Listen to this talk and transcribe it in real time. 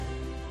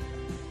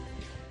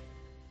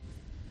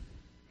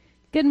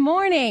Good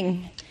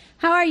morning.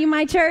 How are you,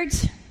 my church?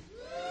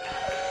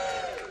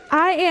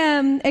 I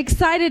am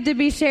excited to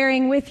be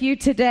sharing with you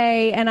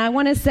today, and I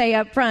want to say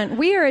up front,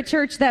 we are a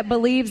church that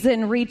believes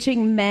in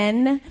reaching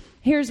men.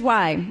 Here's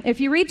why. If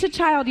you reach a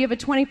child, you have a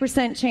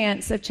 20%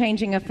 chance of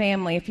changing a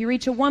family. If you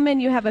reach a woman,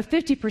 you have a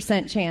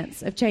 50%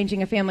 chance of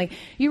changing a family.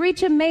 You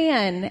reach a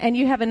man, and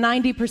you have a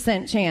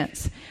 90%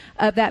 chance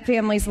of that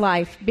family's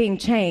life being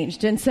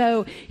changed. And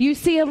so you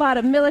see a lot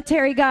of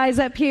military guys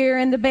up here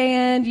in the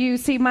band. You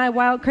see my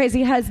wild,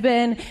 crazy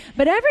husband.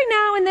 But every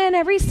now and then,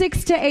 every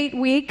 6 to 8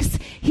 weeks,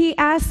 he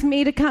asks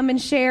me to come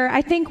and share.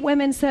 I think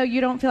women, so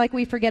you don't feel like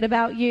we forget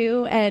about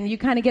you, and you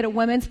kind of get a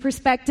woman's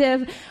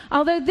perspective.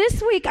 Although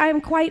this week, I am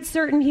quite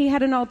certain he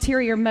had an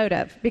ulterior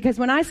motive. Because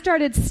when I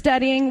started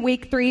studying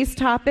week 3's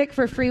topic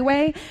for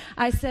Freeway,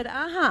 I said,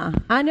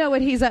 I know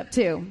what he's up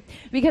to.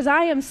 Because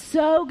I am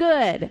so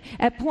good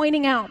at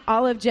pointing out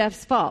all of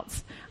Jeff's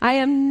faults. I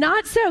am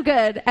not so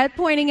good at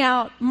pointing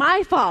out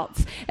my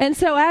faults. And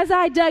so as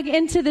I dug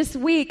into this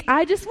week,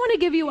 I just want to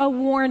give you a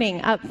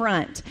warning up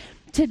front.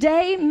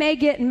 Today may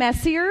get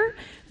messier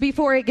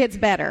before it gets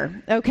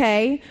better,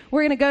 okay?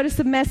 We're going to go to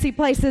some messy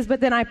places, but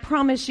then I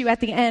promise you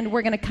at the end,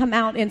 we're going to come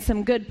out in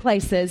some good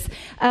places.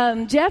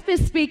 Jeff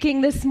is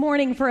speaking this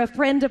morning for a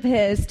friend of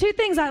his. 2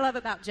 things I love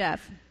about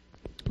Jeff.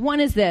 One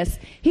is this.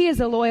 He is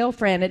a loyal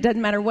friend. It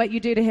doesn't matter what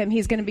you do to him.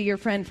 He's going to be your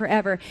friend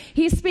forever.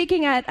 He's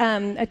speaking at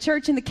a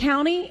church in the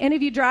county. Any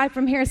of you drive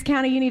from Harris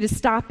County, you need to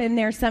stop in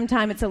there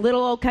sometime. It's a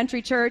little old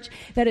country church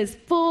that is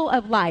full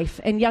of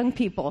life and young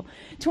people.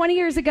 20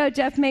 years ago,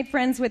 Jeff made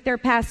friends with their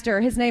pastor.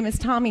 His name is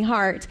Tommy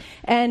Hart.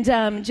 And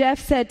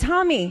Jeff said,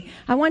 Tommy,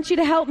 I want you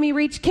to help me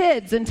reach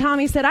kids. And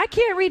Tommy said, I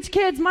can't reach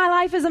kids. My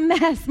life is a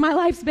mess. My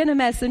life's been a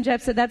mess. And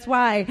Jeff said, that's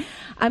why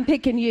I'm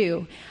picking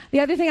you. The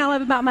other thing I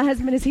love about my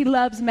husband is he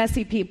loves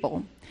messy people.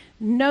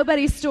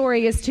 Nobody's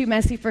story is too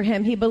messy for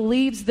him. He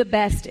believes the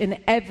best in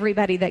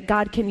everybody, that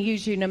God can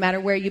use you no matter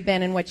where you've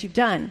been and what you've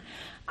done.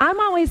 I'm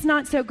always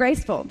not so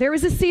graceful. There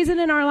was a season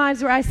in our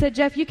lives where I said,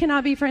 Jeff, you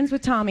cannot be friends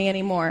with Tommy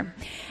anymore.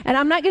 And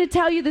I'm not going to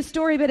tell you the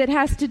story, but it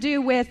has to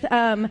do with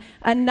a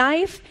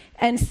knife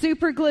and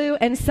super glue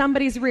and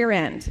somebody's rear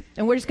end.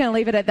 And we're just going to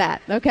leave it at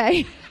that,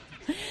 okay?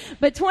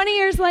 But 20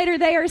 years later,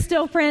 they are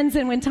still friends.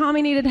 And when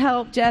Tommy needed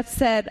help, Jeff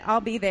said,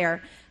 I'll be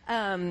there.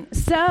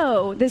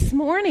 So this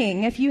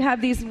morning, if you have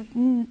these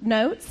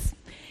notes,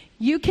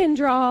 you can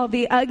draw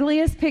the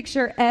ugliest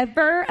picture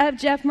ever of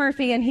Jeff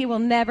Murphy, and he will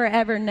never,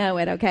 ever know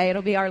it, okay?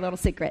 It'll be our little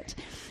secret.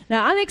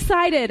 Now, I'm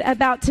excited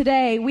about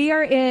today. We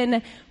are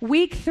in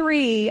week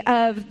 3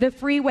 of the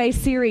Freeway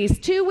series.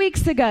 2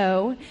 weeks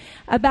ago,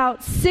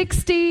 about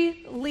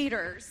 60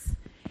 leaders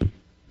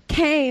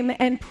came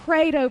and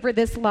prayed over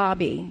this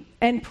lobby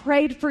and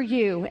prayed for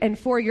you and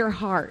for your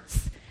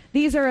hearts.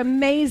 These are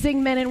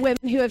amazing men and women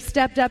who have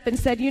stepped up and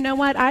said, you know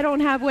what, I don't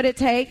have what it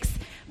takes,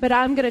 but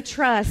I'm going to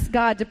trust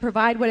God to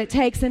provide what it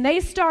takes. And they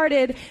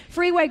started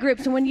Freeway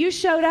groups. And when you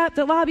showed up,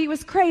 the lobby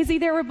was crazy.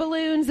 There were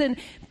balloons and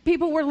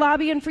people were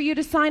lobbying for you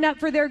to sign up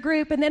for their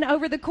group. And then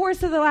over the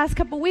course of the last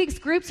couple weeks,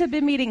 groups have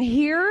been meeting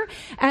here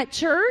at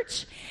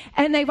church.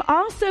 And they've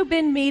also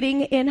been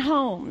meeting in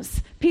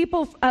homes.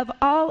 People of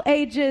all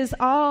ages,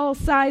 all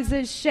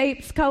sizes,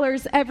 shapes,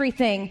 colors,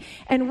 everything.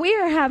 And we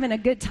are having a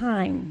good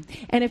time.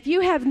 And if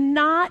you have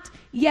not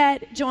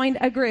yet joined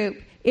a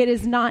group, it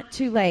is not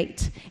too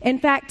late. In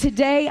fact,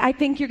 today, I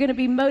think you're going to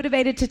be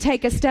motivated to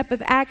take a step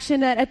of action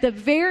that at the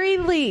very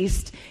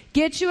least,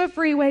 get you a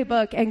Freeway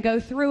book and go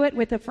through it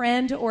with a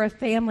friend or a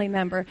family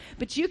member.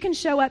 But you can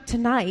show up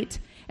tonight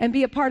and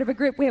be a part of a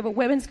group. We have a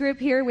women's group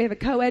here. We have a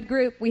co-ed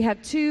group. We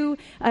have 2,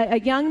 a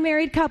young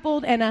married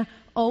couple and a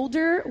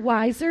older,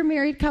 wiser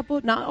married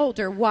couple, not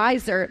older,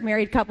 wiser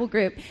married couple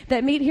group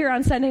that meet here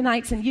on Sunday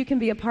nights, and you can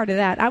be a part of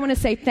that. I want to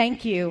say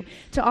thank you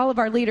to all of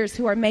our leaders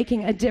who are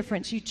making a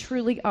difference. You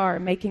truly are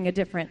making a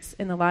difference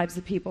in the lives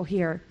of people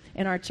here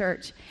in our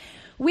church.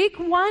 Week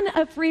 1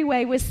 of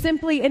Freeway was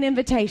simply an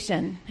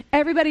invitation.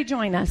 Everybody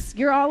join us.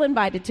 You're all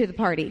invited to the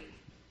party.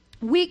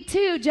 Week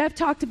 2, Jeff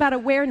talked about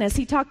awareness.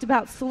 He talked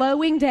about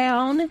slowing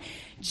down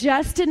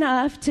just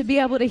enough to be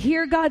able to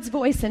hear God's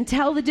voice and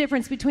tell the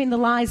difference between the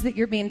lies that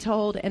you're being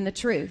told and the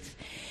truth.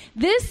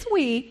 This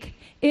week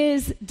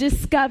is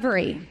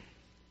discovery,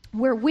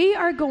 where we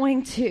are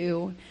going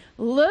to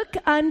look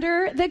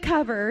under the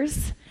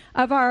covers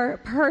of our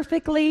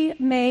perfectly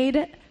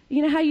made.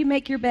 You know how you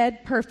make your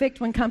bed perfect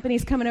when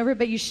company's coming over,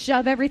 but you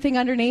shove everything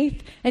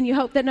underneath and you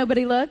hope that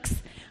nobody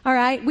looks? All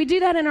right, we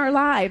do that in our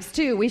lives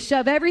too. We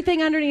shove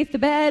everything underneath the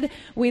bed.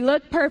 We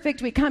look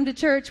perfect. We come to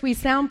church. We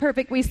sound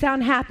perfect. We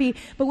sound happy.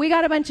 But we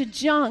got a bunch of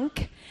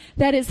junk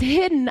that is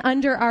hidden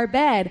under our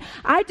bed.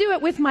 I do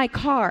it with my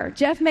car.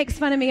 Jeff makes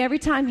fun of me every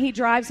time he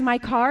drives my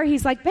car.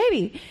 He's like,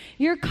 baby,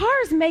 your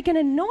car's making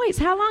a noise.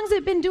 How long has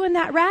it been doing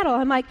that rattle?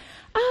 I'm like,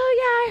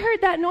 oh, yeah, I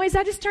heard that noise.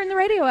 I just turned the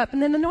radio up,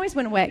 and then the noise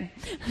went away.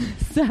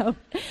 So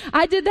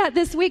I did that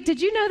this week.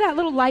 Did you know that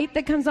little light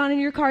that comes on in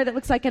your car that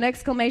looks like an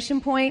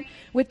exclamation point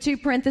with 2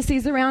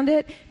 parentheses around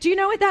it? Do you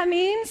know what that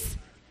means?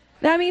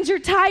 That means your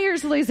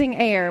tire's losing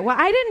air. Well,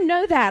 I didn't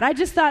know that. I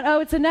just thought,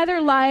 oh, it's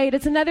another light.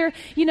 It's another,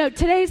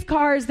 today's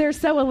cars, they're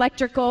so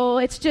electrical.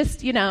 It's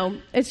just,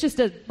 it's just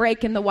a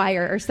break in the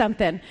wire or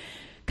something.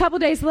 A couple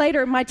days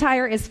later, my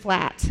tire is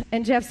flat.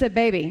 And Jeff said,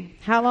 baby,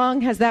 how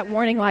long has that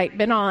warning light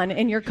been on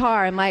in your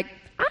car? I'm like,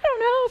 I don't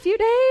know, a few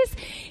days.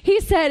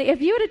 He said,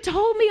 if you had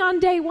told me on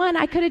day one,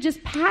 I could have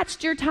just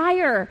patched your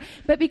tire.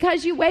 But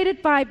because you waited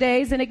 5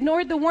 days and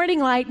ignored the warning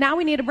light, now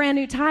we need a brand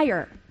new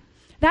tire.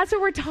 That's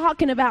what we're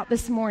talking about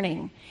this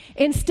morning.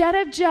 Instead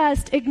of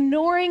just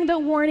ignoring the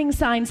warning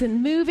signs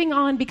and moving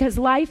on because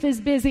life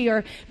is busy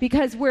or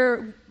because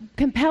we're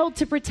compelled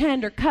to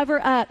pretend or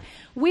cover up,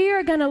 we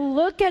are going to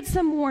look at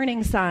some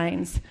warning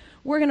signs.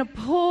 We're going to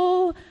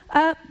pull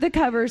up the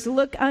covers,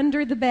 look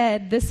under the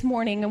bed this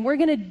morning, and we're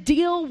going to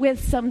deal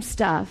with some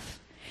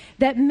stuff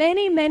that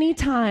many, many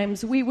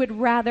times we would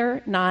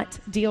rather not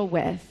deal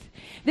with.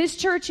 This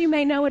church, you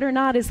may know it or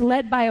not, is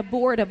led by a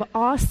board of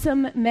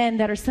awesome men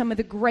that are some of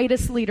the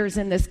greatest leaders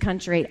in this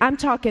country. I'm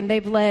talking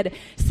they've led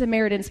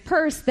Samaritan's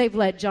Purse, they've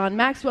led John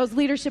Maxwell's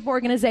leadership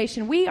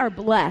organization. We are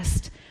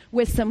blessed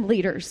with some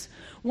leaders.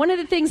 One of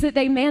the things that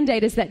they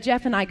mandate is that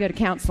Jeff and I go to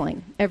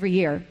counseling every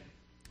year.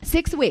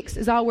 6 weeks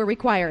is all we're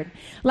required.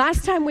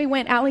 Last time we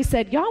went, Allie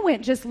said, y'all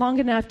went just long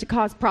enough to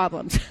cause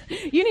problems.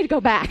 You need to go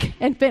back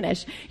and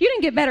finish. You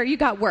didn't get better, you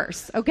got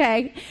worse,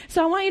 okay?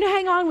 So I want you to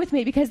hang on with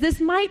me because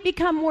this might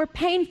become more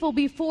painful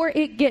before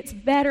it gets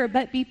better,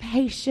 but be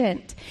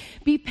patient.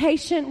 Be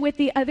patient with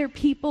the other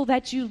people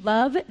that you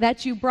love,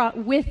 that you brought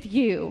with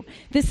you.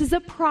 This is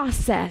a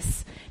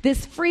process.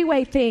 This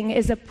freeway thing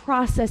is a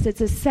process.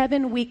 It's a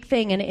 7-week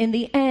thing, and in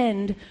the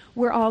end,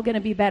 we're all going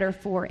to be better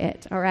for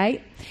it, all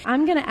right?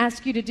 I'm going to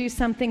ask you to do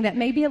something that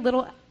may be a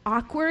little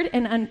awkward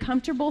and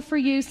uncomfortable for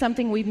you,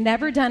 something we've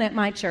never done at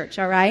my church,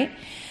 all right?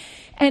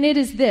 And it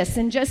is this.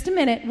 In just a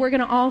minute, we're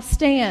going to all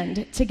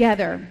stand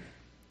together.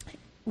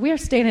 We are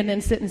standing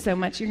and sitting so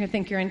much, you're going to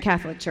think you're in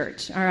Catholic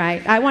church, all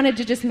right? I wanted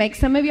to just make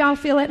some of y'all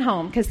feel at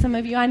home because some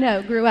of you I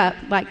know grew up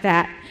like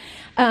that.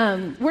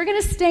 We're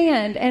going to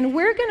stand and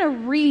we're going to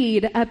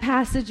read a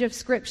passage of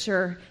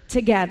Scripture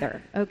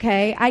together,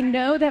 okay? I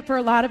know that for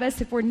a lot of us,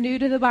 if we're new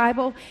to the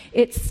Bible,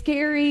 it's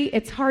scary,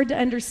 it's hard to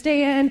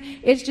understand,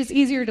 it's just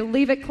easier to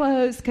leave it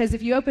closed because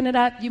if you open it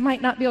up, you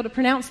might not be able to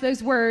pronounce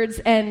those words,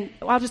 and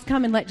I'll just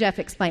come and let Jeff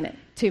explain it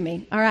to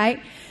me, all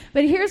right?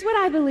 But here's what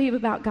I believe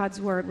about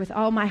God's Word with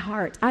all my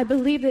heart. I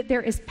believe that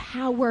there is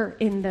power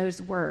in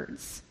those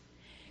words.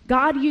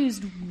 God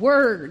used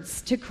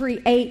words to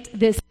create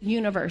this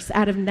universe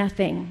out of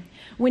nothing.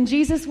 When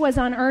Jesus was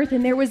on earth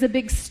and there was a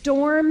big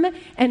storm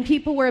and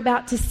people were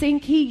about to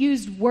sink,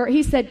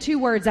 he said 2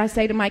 words I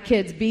say to my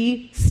kids,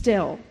 be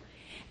still.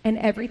 And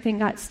everything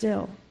got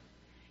still.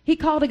 He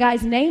called a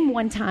guy's name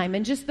one time,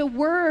 and just the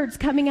words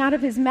coming out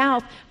of his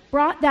mouth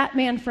brought that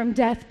man from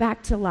death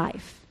back to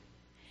life.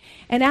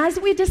 And as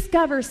we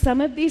discover some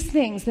of these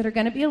things that are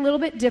going to be a little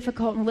bit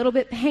difficult and a little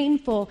bit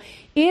painful,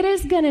 it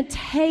is going to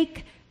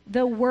take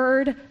the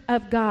Word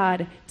of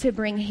God to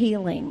bring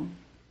healing.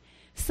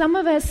 Some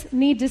of us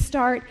need to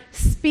start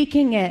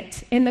speaking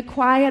it in the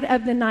quiet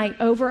of the night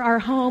over our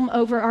home,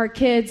 over our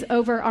kids,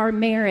 over our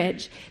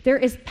marriage. There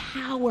is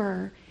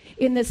power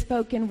in the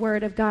spoken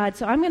Word of God.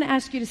 So I'm going to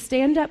ask you to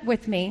stand up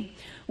with me.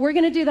 We're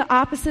going to do the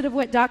opposite of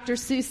what Dr.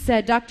 Seuss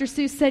said. Dr.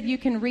 Seuss said you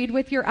can read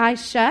with your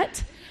eyes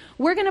shut.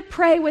 We're going to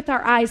pray with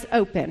our eyes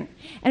open.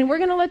 And we're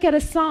going to look at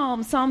a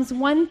psalm, Psalms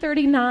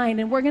 139,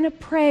 and we're going to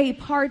pray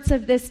parts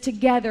of this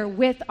together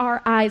with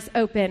our eyes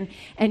open.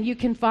 And you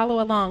can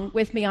follow along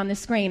with me on the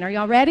screen. Are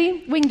y'all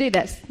ready? We can do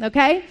this,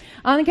 okay?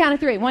 On the count of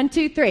 3. 1,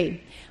 2,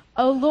 3.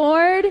 O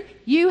Lord,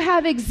 you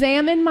have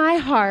examined my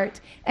heart,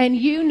 and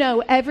you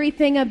know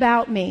everything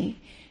about me.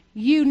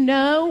 You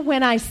know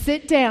when I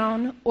sit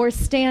down or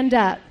stand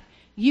up.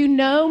 You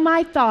know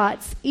my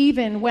thoughts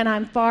even when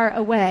I'm far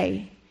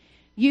away.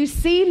 You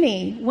see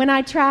me when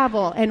I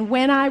travel and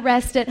when I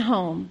rest at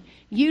home.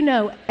 You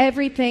know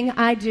everything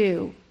I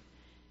do.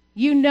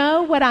 You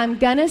know what I'm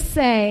going to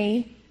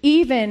say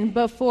even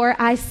before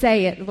I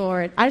say it,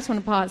 Lord. I just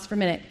want to pause for a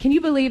minute. Can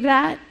you believe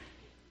that?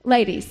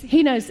 Ladies,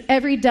 he knows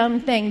every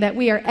dumb thing that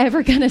we are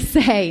ever going to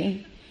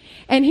say.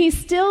 And he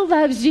still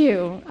loves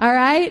you, all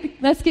right?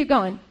 Let's keep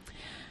going.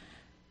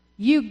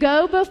 You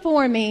go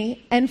before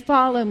me and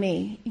follow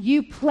me.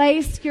 You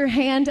place your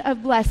hand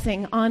of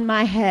blessing on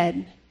my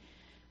head.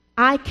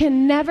 I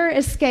can never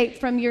escape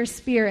from your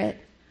spirit.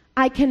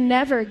 I can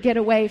never get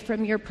away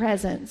from your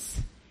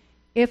presence.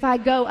 If I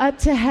go up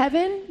to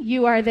heaven,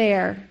 you are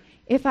there.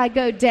 If I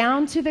go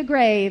down to the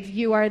grave,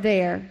 you are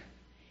there.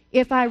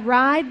 If I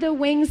ride the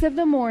wings of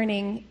the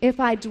morning, if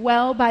I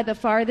dwell by the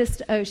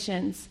farthest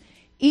oceans,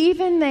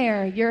 even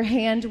there your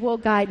hand will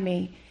guide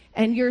me,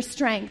 and your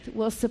strength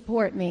will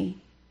support me.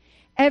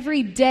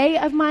 Every day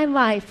of my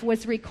life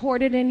was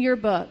recorded in your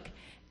book.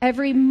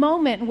 Every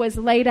moment was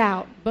laid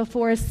out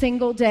before a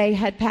single day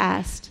had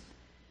passed.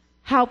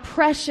 How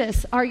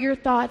precious are your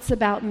thoughts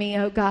about me,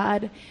 O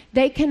God.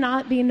 They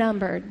cannot be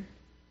numbered.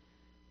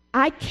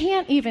 I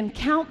can't even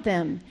count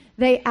them.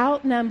 They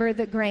outnumber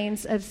the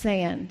grains of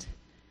sand.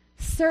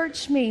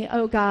 Search me,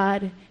 O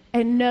God,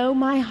 and know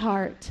my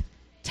heart.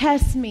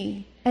 Test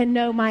me and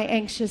know my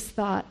anxious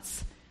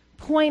thoughts.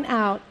 Point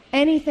out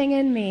anything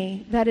in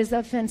me that is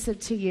offensive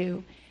to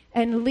you,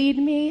 and lead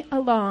me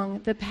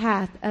along the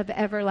path of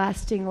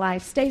everlasting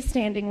life. Stay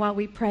standing while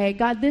we pray.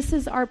 God, this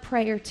is our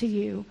prayer to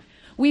you.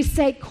 We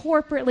say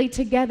corporately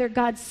together,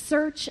 God,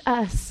 search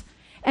us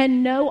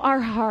and know our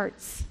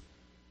hearts.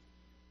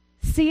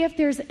 See if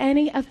there's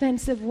any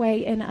offensive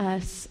way in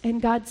us,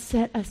 and God,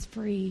 set us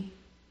free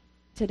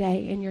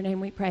today. In your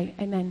name we pray.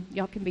 Amen.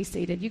 Y'all can be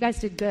seated. You guys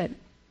did good.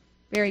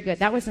 Very good.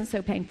 That wasn't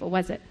so painful,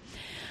 was it?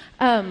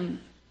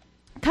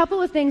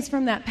 Couple of things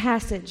from that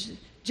passage,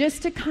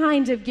 just to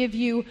kind of give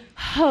you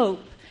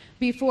hope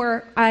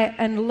before I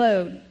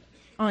unload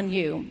on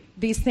you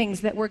these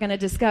things that we're going to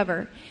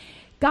discover.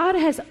 God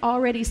has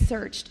already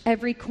searched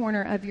every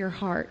corner of your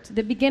heart.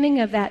 The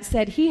beginning of that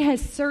said, He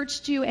has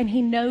searched you and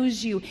He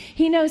knows you.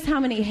 He knows how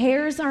many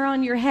hairs are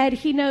on your head.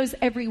 He knows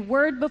every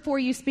word before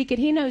you speak it.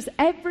 He knows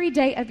every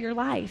day of your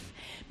life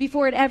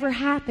before it ever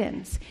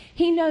happens.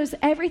 He knows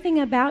everything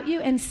about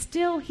you, and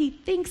still He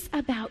thinks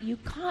about you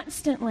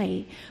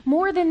constantly,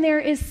 more than there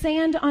is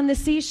sand on the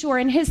seashore.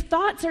 And His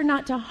thoughts are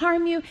not to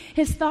harm you.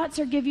 His thoughts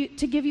are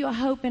to give you a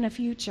hope and a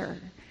future.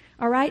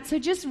 All right, so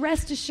just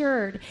rest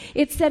assured.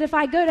 It said, if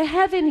I go to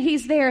heaven,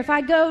 He's there. If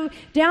I go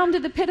down to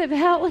the pit of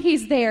hell,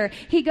 He's there.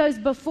 He goes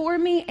before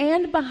me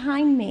and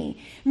behind me.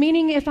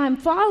 Meaning if I'm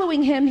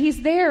following Him,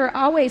 He's there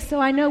always, so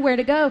I know where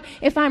to go.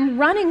 If I'm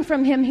running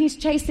from Him, He's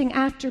chasing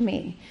after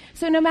me.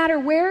 So no matter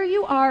where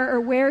you are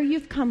or where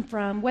you've come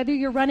from, whether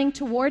you're running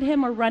toward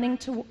Him or running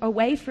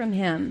away from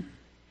Him,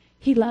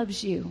 He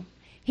loves you.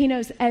 He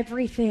knows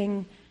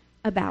everything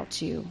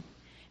about you.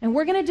 And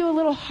we're going to do a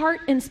little heart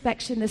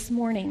inspection this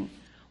morning,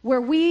 where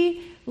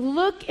we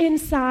look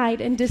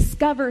inside and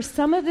discover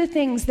some of the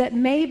things that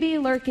may be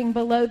lurking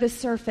below the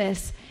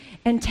surface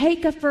and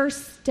take a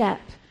first step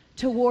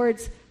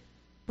towards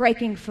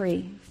breaking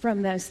free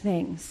from those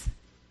things.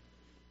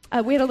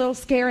 We had a little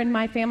scare in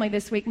my family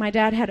this week. My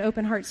dad had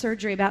open heart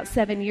surgery about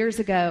 7 years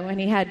ago, and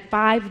he had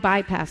 5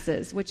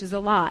 bypasses, which is a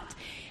lot.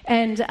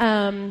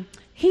 And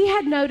he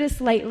had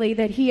noticed lately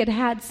that he had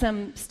had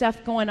some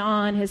stuff going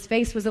on. His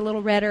face was a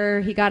little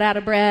redder. He got out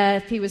of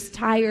breath. He was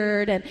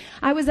tired. And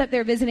I was up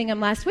there visiting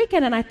him last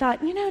weekend, and I thought,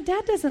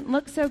 Dad doesn't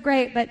look so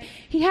great, but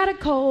he had a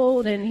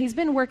cold, and he's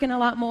been working a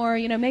lot more.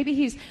 Maybe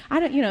you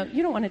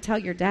don't want to tell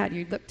your dad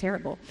you look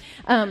terrible.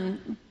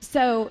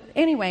 So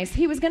anyways,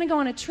 he was going to go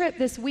on a trip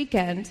this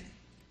weekend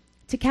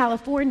to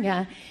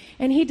California,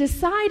 and he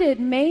decided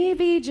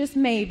maybe, just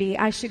maybe,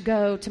 I should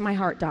go to my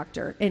heart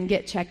doctor and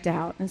get checked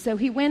out. And so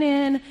he went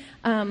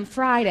in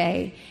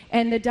Friday,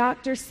 and the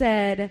doctor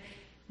said,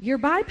 your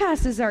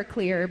bypasses are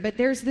clear, but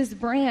there's this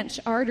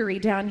branch artery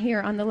down here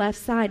on the left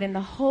side, and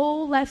the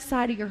whole left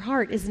side of your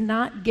heart is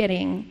not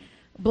getting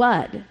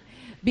blood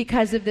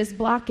because of this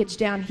blockage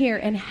down here.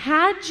 And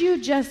had you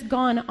just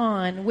gone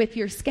on with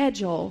your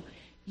schedule,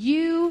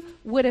 you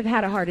would have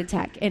had a heart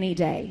attack any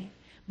day.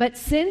 But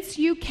since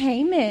you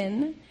came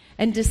in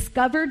and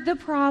discovered the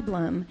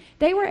problem,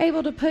 they were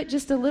able to put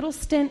just a little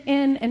stent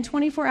in, and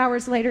 24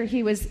 hours later,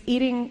 he was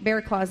eating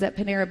Bear Claws at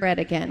Panera Bread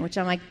again, which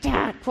I'm like,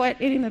 Dad, quit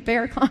eating the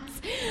Bear Claws.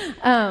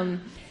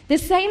 The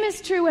same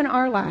is true in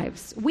our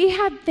lives. We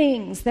have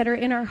things that are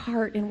in our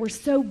heart, and we're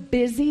so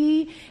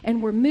busy,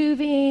 and we're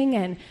moving,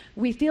 and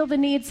we feel the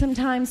need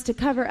sometimes to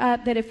cover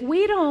up, that if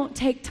we don't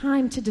take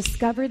time to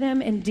discover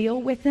them and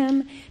deal with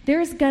them,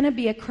 there's going to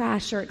be a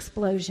crash or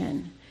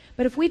explosion.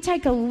 But if we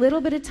take a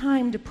little bit of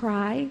time to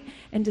pry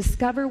and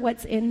discover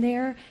what's in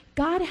there,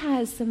 God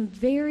has some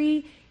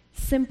very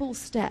simple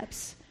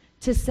steps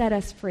to set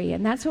us free.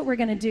 And that's what we're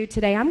going to do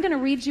today. I'm going to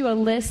read you a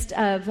list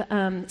of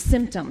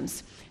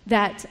symptoms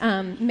that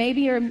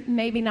maybe or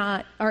maybe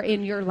not are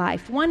in your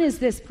life. One is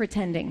this: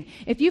 pretending.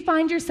 If you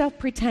find yourself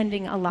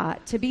pretending a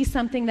lot to be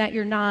something that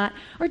you're not,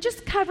 or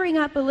just covering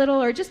up a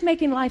little, or just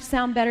making life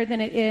sound better than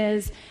it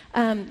is,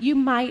 you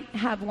might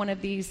have one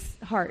of these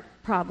heart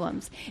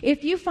problems.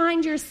 If you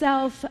find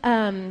yourself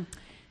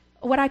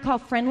what I call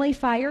friendly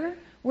fire,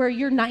 where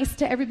you're nice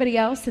to everybody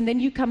else and then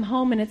you come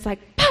home and it's like,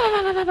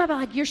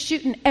 like you're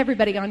shooting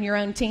everybody on your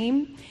own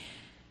team,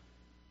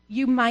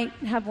 you might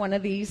have one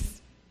of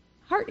these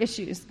heart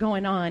issues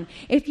going on.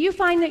 If you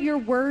find that you're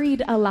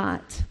worried a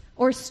lot,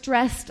 or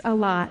stressed a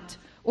lot,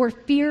 or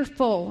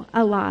fearful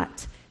a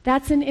lot,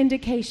 that's an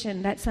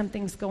indication that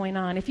something's going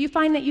on. If you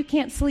find that you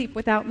can't sleep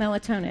without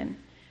melatonin,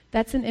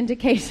 that's an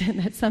indication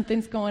that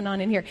something's going on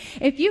in here.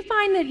 If you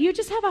find that you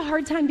just have a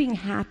hard time being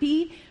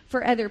happy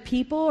for other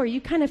people, or you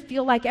kind of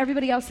feel like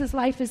everybody else's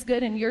life is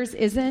good and yours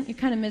isn't, you're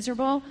kind of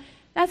miserable,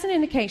 that's an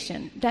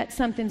indication that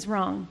something's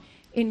wrong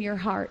in your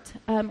heart.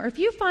 Or if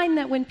you find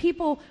that when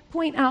people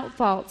point out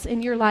faults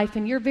in your life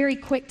and you're very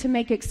quick to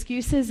make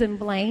excuses and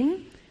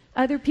blame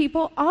other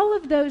people, all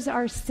of those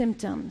are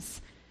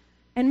symptoms.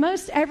 And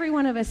most every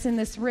one of us in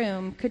this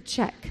room could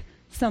check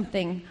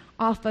something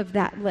off of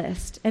that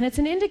list. And it's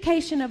an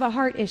indication of a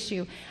heart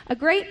issue. A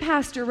great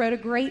pastor wrote a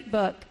great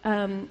book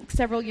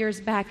several years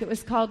back. It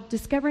was called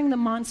Discovering the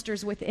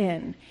Monsters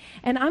Within.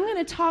 And I'm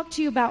going to talk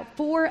to you about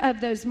 4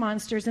 of those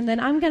monsters, and then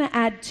I'm going to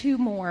add 2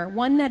 more.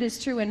 One that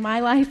is true in my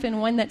life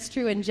and one that's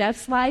true in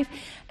Jeff's life.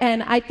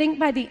 And I think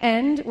by the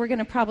end, we're going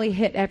to probably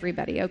hit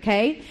everybody,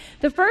 okay?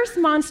 The first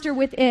monster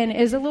within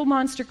is a little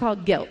monster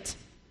called guilt.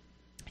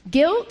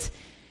 Guilt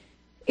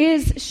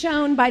is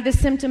shown by the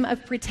symptom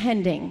of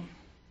pretending.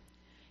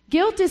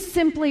 Guilt is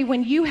simply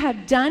when you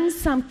have done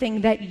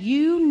something that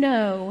you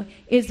know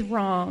is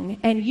wrong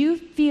and you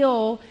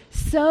feel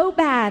so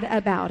bad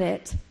about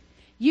it.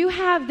 You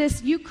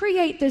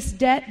create this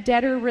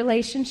debtor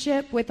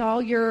relationship with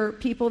all your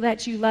people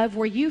that you love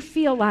where you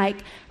feel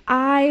like,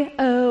 I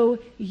owe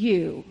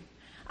you.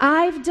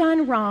 I've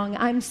done wrong.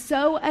 I'm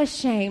so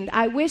ashamed.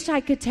 I wish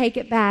I could take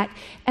it back.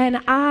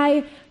 And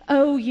I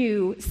owe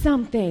you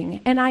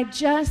something. And I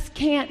just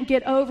can't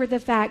get over the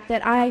fact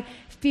that I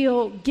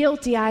feel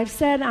guilty. I've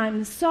said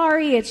I'm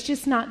sorry. It's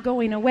just not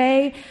going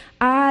away.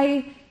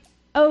 I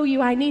owe you.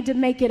 I need to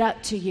make it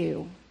up to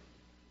you.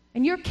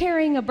 And you're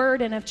carrying a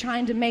burden of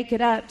trying to make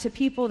it up to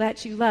people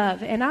that you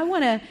love. And I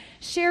want to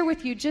share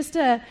with you just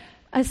a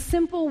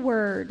simple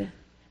word.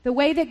 The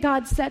way that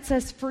God sets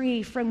us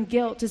free from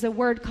guilt is a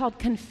word called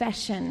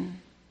confession.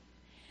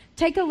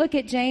 Take a look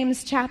at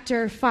James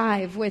chapter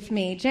 5 with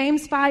me.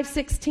 James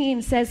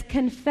 5:16 says,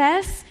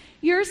 confess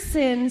your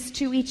sins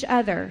to each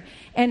other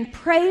and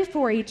pray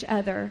for each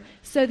other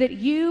so that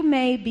you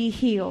may be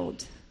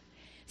healed.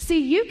 See,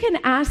 you can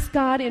ask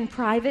God in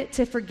private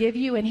to forgive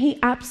you, and he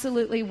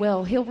absolutely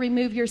will. He'll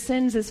remove your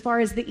sins as far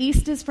as the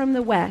east is from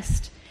the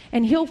west,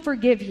 and he'll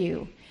forgive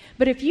you.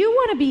 But if you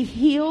want to be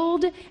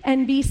healed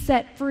and be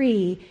set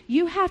free,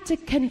 you have to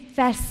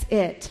confess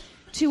it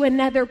to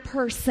another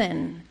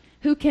person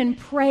who can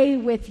pray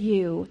with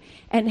you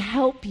and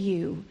help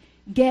you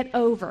get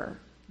over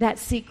that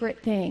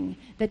secret thing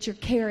that you're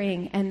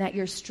carrying and that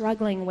you're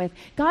struggling with.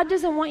 God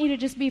doesn't want you to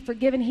just be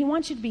forgiven. He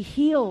wants you to be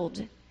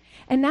healed.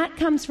 And that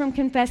comes from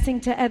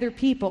confessing to other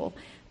people.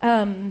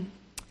 Proverbs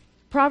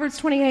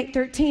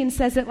 28:13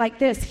 says it like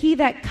this: he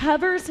that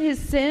covers his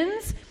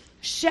sins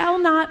shall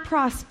not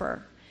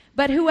prosper,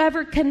 but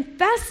whoever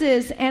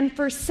confesses and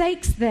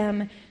forsakes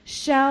them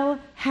shall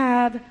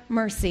have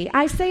mercy.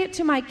 I say it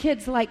to my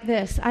kids like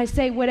this. I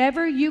say,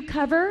 whatever you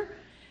cover,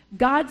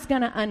 God's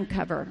going to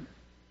uncover.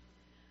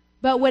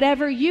 But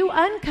whatever you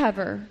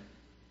uncover,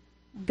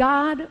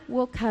 God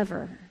will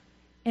cover.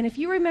 And if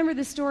you remember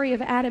the story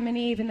of Adam and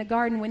Eve in the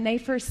garden when they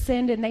first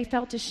sinned and they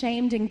felt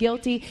ashamed and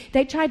guilty,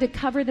 they tried to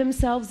cover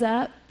themselves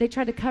up. They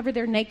tried to cover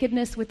their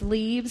nakedness with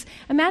leaves.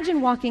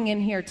 Imagine walking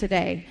in here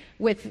today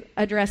with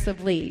a dress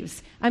of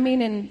leaves. I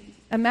mean, in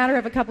a matter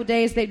of a couple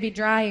days, they'd be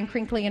dry and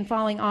crinkly and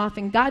falling off.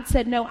 And God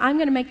said, no, I'm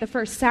going to make the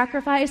first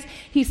sacrifice.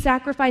 He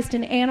sacrificed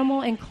an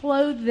animal and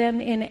clothed them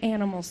in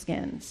animal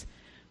skins.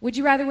 Would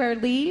you rather wear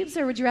leaves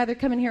or would you rather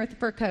come in here with a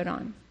fur coat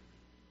on?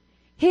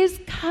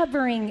 His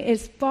covering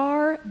is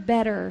far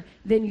better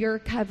than your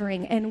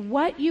covering. And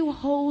what you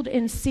hold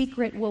in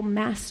secret will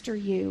master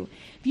you.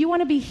 If you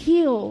want to be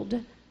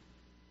healed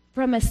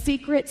from a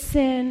secret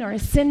sin or a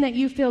sin that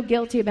you feel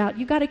guilty about,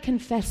 you got to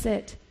confess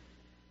it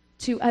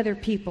to other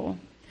people.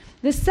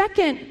 The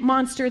second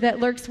monster that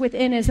lurks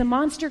within is a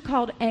monster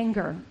called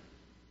anger.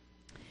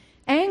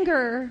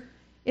 Anger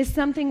is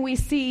something we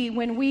see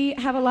when we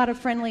have a lot of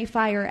friendly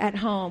fire at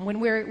home, when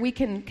we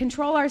can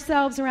control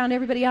ourselves around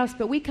everybody else,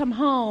 but we come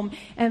home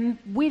and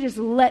we just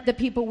let the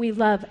people we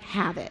love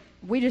have it.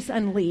 We just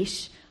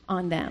unleash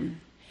on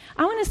them.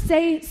 I want to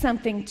say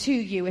something to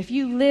you if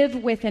you live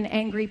with an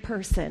angry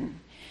person.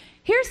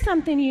 Here's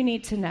something you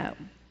need to know.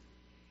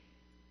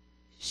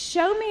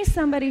 Show me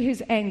somebody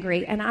who's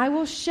angry, and I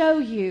will show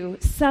you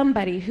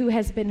somebody who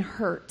has been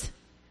hurt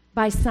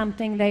by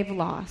something they've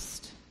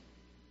lost.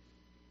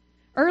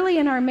 Early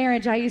in our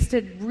marriage, I used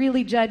to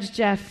really judge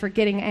Jeff for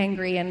getting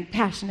angry and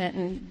passionate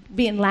and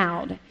being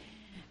loud,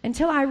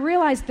 until I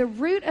realized the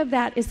root of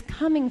that is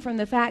coming from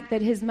the fact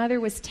that his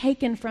mother was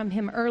taken from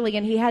him early,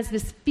 and he has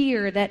this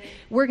fear that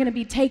we're going to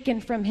be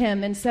taken from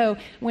him. And so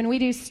when we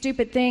do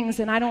stupid things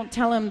and I don't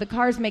tell him the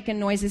car's making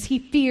noises, he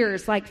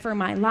fears like for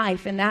my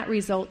life, and that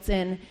results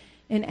in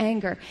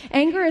anger.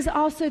 Anger is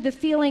also the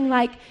feeling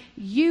like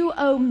you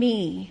owe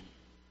me.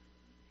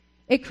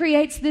 It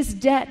creates this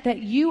debt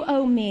that you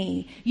owe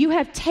me. You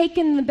have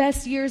taken the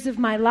best years of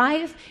my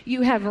life.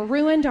 You have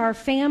ruined our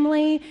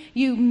family.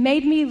 You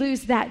made me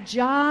lose that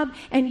job.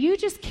 And you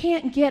just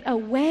can't get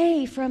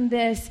away from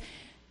this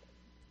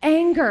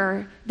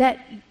anger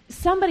that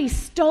somebody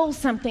stole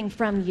something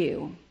from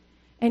you.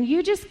 And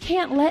you just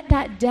can't let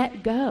that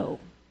debt go.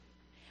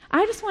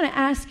 I just want to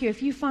ask you,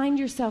 if you find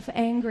yourself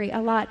angry a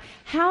lot,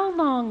 how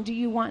long do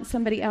you want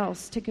somebody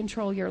else to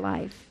control your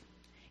life?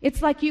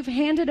 It's like you've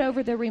handed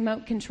over the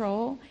remote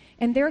control,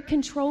 and they're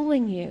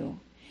controlling you.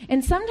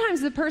 And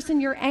sometimes the person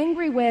you're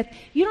angry with,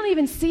 you don't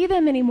even see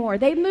them anymore.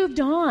 They've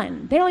moved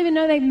on. They don't even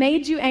know they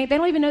made you angry. They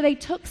don't even know they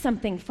took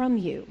something from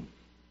you.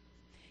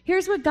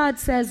 Here's what God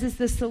says is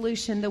the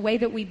solution, the way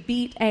that we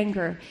beat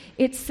anger.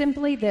 It's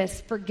simply this: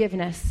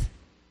 forgiveness.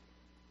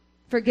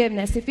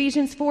 Forgiveness.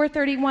 Ephesians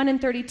 4:31 and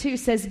 32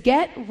 says,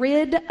 get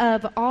rid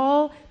of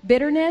all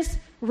bitterness,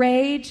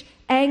 rage,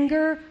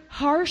 anger,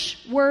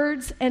 harsh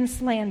words, and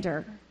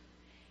slander,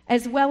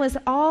 as well as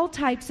all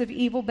types of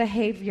evil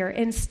behavior.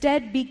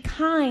 Instead, be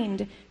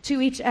kind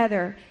to each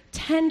other,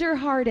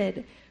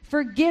 tender-hearted,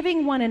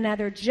 forgiving one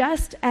another,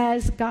 just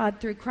as God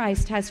through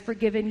Christ has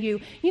forgiven you.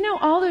 You know,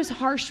 all those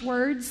harsh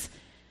words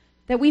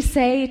that we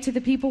say to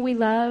the people we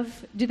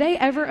love, do they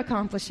ever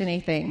accomplish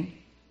anything?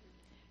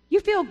 You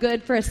feel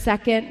good for a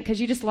second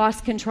because you just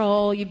lost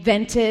control, you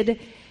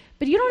vented,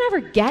 but you don't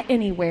ever get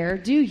anywhere,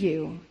 do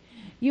you?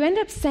 You end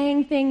up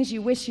saying things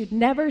you wish you'd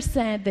never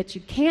said that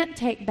you can't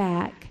take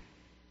back.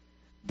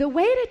 The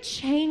way to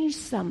change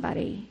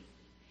somebody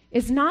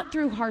is not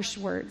through harsh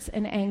words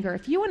and anger.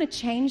 If you want to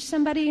change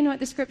somebody, you know what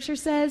the scripture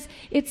says?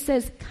 It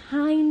says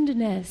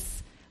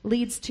kindness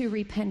leads to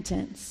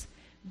repentance.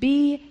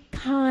 Be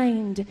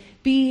kind.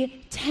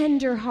 Be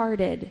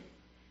tender-hearted.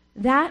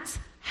 That's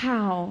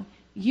how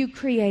you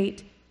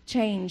create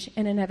change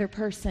in another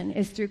person,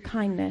 is through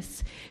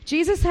kindness.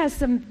 Jesus has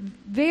some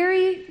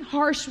very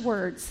harsh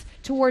words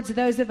towards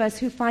those of us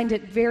who find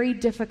it very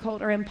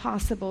difficult or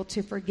impossible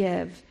to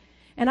forgive.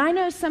 And I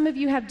know some of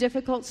you have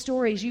difficult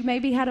stories. You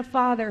maybe had a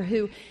father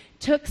who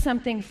took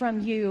something from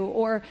you,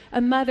 or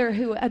a mother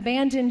who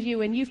abandoned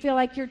you, and you feel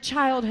like your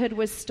childhood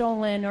was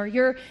stolen, or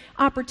your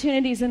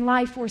opportunities in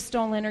life were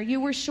stolen, or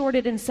you were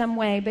shorted in some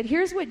way. But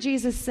here's what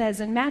Jesus says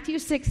in Matthew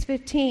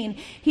 6:15.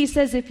 He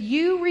says, if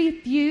you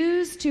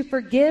refuse to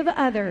forgive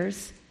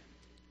others,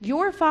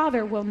 your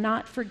Father will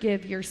not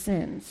forgive your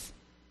sins.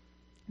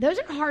 Those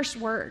are harsh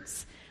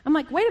words. I'm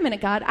like, wait a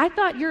minute, God, I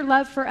thought your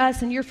love for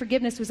us and your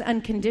forgiveness was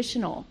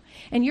unconditional.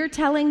 And you're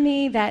telling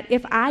me that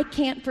if I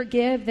can't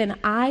forgive, then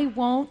I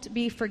won't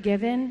be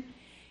forgiven?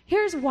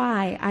 Here's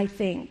why, I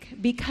think.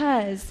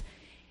 Because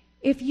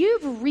if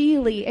you've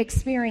really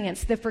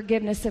experienced the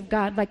forgiveness of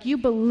God, like you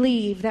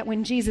believe that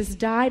when Jesus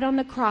died on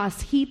the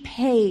cross, he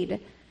paid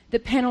the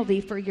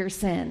penalty for your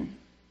sin.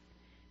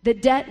 The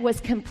debt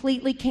was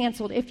completely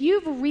canceled. If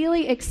you've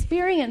really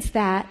experienced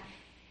that,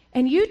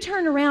 and you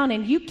turn around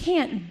and you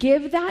can't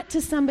give that to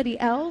somebody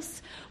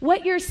else,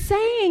 what you're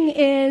saying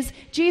is,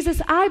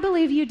 Jesus, I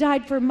believe you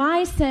died for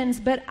my sins,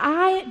 but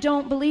I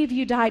don't believe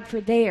you died for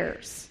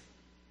theirs.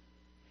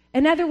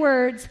 In other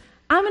words,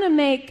 I'm going to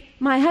make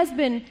my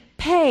husband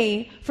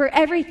pay for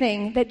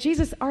everything that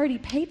Jesus already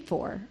paid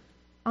for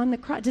on the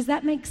cross. Does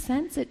that make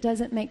sense? It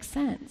doesn't make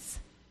sense.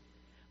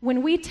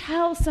 When we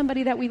tell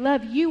somebody that we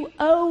love, you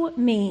owe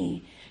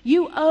me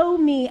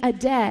a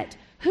debt.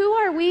 Who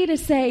are we to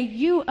say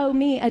you owe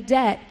me a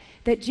debt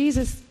that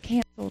Jesus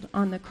canceled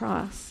on the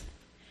cross?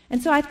 And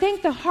so I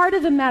think the heart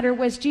of the matter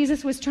was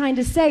Jesus was trying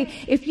to say,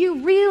 if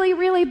you really,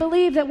 really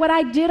believe that what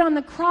I did on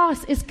the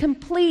cross is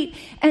complete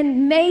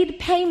and made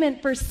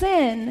payment for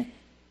sin,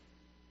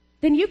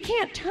 then you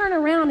can't turn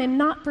around and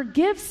not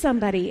forgive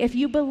somebody if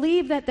you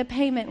believe that the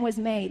payment was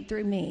made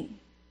through me.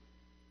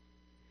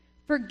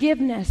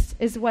 Forgiveness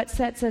is what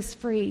sets us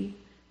free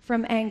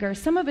from anger.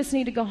 Some of us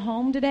need to go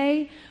home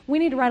today. We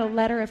need to write a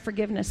letter of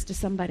forgiveness to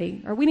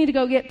somebody, or we need to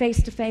go get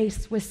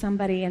face-to-face with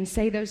somebody and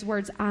say those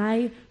words,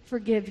 I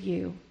forgive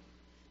you.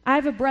 I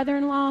have a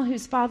brother-in-law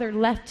whose father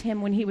left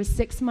him when he was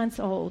 6 months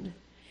old.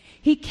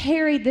 He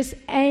carried this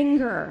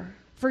anger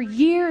for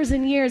years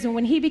and years, and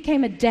when he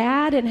became a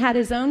dad and had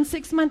his own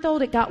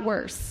 6-month-old, it got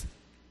worse.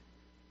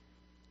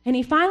 And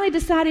he finally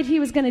decided he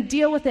was going to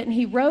deal with it, and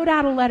he wrote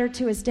out a letter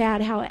to his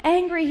dad, how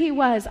angry he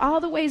was, all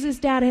the ways his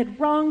dad had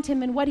wronged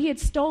him and what he had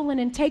stolen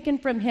and taken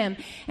from him.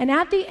 And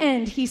at the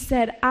end, he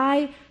said,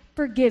 I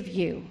forgive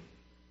you.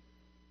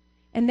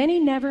 And then he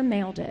never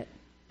mailed it.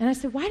 And I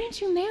said, why didn't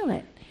you mail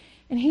it?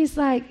 And he's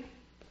like,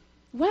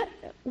 what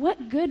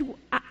good,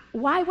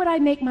 why would I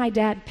make my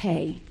dad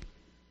pay?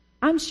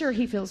 I'm sure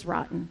he feels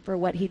rotten for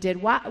what he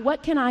did.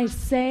 What can I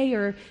say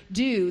or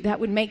do that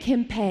would make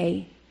him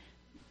pay?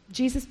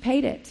 Jesus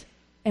paid it,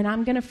 and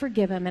I'm going to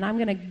forgive him, and I'm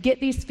going to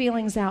get these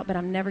feelings out, but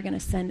I'm never going to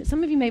send it.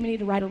 Some of you maybe need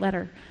to write a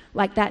letter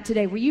like that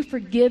today, where you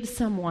forgive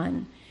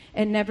someone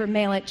and never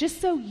mail it, just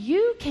so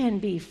you can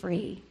be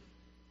free.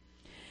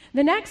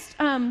 The next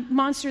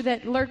monster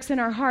that lurks in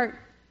our heart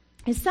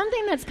is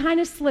something that's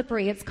kind of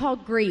slippery. It's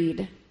called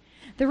greed.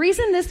 The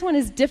reason this one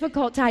is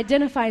difficult to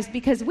identify is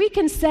because we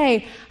can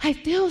say, I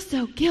feel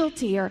so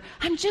guilty, or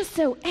I'm just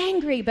so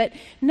angry, but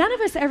none of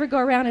us ever go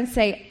around and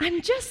say,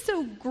 I'm just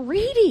so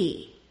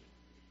greedy.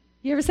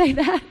 You ever say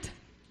that?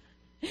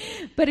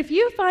 But if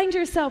you find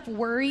yourself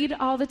worried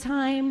all the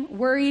time,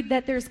 worried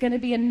that there's going to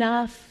be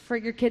enough for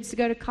your kids to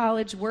go to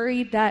college,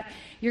 worried that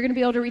you're going to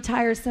be able to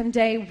retire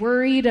someday,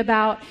 worried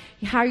about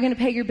how you're going to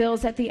pay your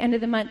bills at the end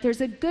of the month,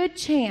 there's a good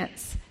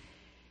chance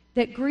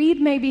that greed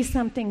may be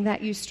something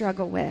that you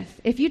struggle with.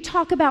 If you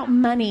talk about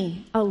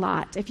money a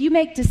lot, if you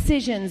make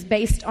decisions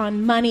based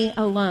on money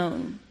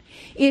alone,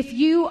 if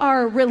you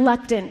are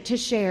reluctant to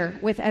share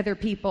with other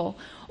people,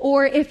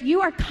 or if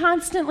you are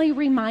constantly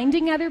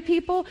reminding other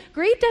people,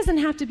 greed doesn't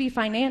have to be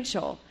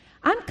financial.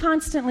 I'm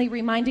constantly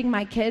reminding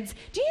my kids,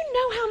 do you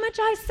know how much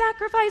I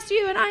sacrificed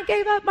you and I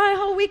gave up my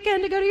whole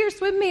weekend to go to your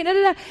swim meet? Da,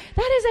 da, da.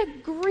 That is a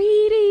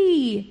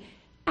greedy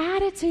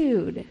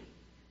attitude.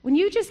 When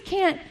you just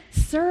can't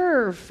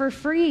serve for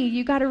free,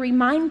 you got to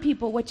remind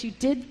people what you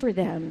did for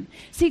them.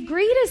 See,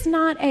 greed is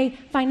not a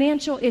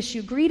financial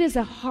issue. Greed is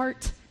a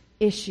heart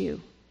issue.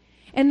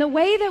 And the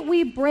way that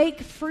we break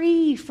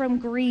free from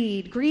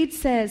greed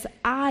says,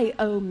 I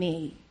owe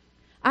me.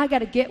 I got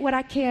to get what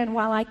I can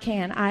while I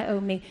can. I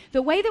owe me.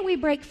 The way that we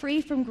break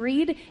free from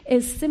greed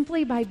is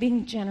simply by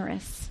being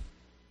generous.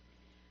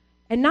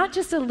 And not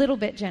just a little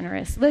bit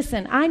generous.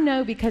 Listen, I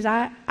know because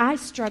I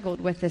struggled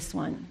with this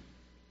one.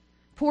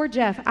 Poor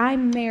Jeff, I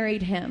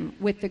married him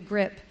with the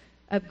grip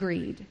of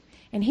greed.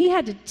 And he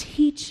had to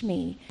teach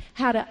me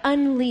how to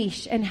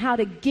unleash and how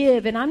to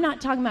give. And I'm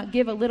not talking about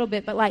give a little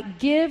bit, but like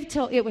give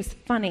till it was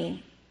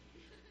funny.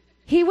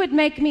 He would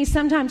make me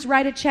sometimes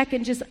write a check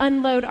and just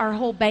unload our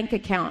whole bank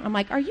account. I'm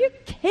like, are you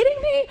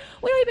kidding me?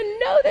 We don't even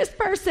know this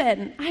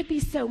person. I'd be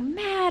so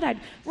mad. I'd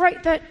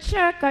write that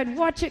check. I'd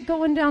watch it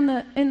going down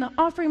in the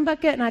offering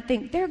bucket, and I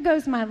think, there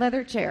goes my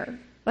leather chair.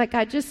 Like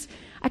I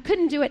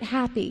couldn't do it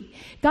happy.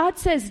 God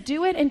says,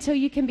 do it until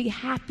you can be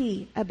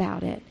happy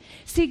about it.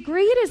 See,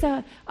 greed is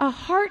a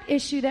heart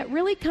issue that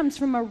really comes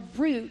from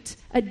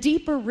a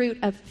deeper root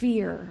of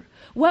fear.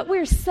 What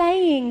we're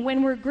saying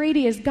when we're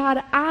greedy is,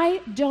 God, I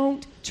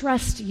don't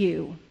trust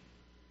you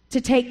to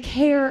take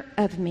care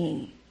of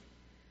me.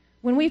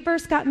 When we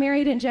first got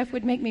married and Jeff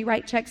would make me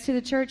write checks to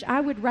the church, I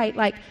would write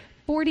like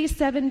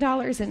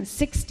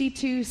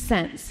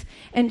 $47.62.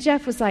 And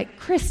Jeff was like,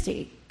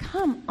 Christy,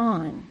 come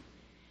on.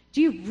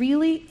 Do you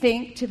really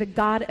think to the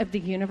God of the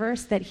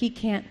universe that he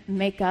can't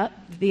make up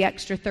the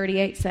extra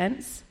 38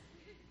 cents?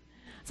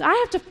 So I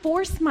have to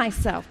force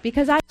myself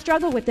because I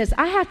struggle with this.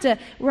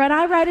 When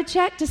I write a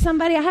check to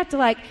somebody, I have to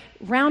like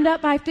round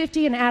up by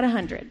 50 and add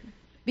 100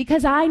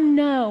 because I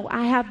know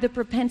I have the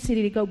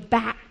propensity to go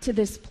back to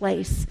this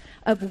place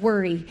of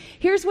worry.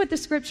 Here's what the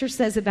scripture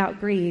says about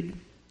greed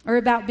or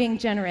about being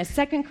generous.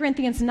 2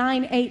 Corinthians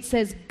 9:8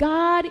 says,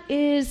 God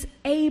is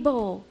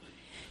able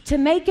to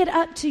make it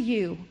up to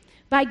you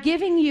by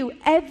giving you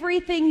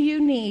everything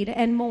you need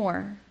and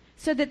more,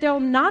 so that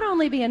there'll not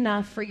only be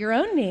enough for your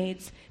own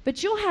needs,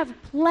 but you'll have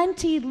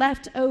plenty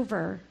left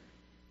over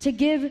to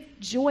give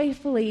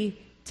joyfully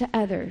to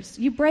others.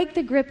 You break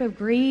the grip of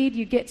greed,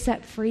 you get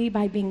set free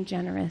by being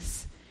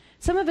generous.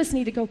 Some of us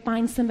need to go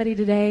find somebody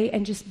today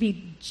and just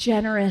be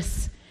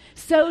generous,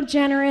 so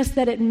generous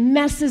that it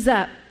messes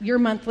up your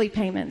monthly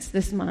payments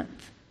this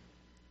month,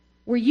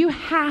 where you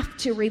have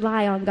to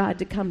rely on God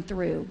to come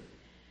through.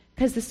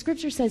 Because the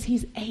scripture says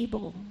he's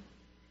able.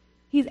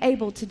 He's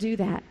able to do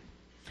that.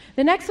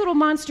 The next little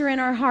monster in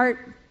our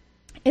heart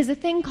is a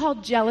thing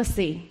called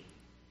jealousy.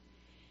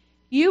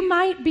 You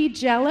might be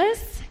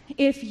jealous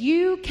if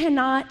you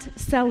cannot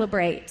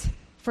celebrate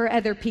for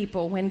other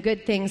people when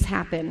good things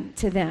happen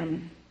to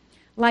them.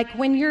 Like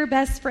when your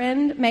best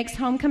friend makes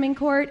homecoming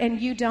court and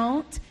you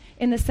don't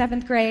in the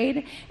 7th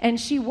grade, and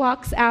she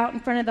walks out in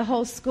front of the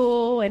whole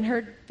school in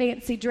her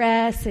fancy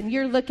dress, and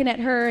you're looking at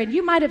her, and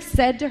you might have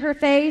said to her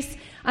face,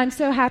 I'm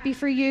so happy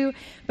for you,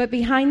 but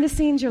behind the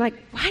scenes, you're like,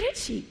 why did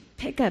she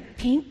pick a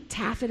pink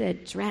taffeta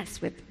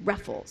dress with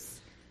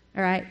ruffles?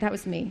 All right, that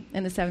was me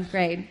in the 7th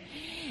grade.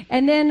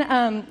 And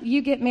then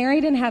you get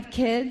married and have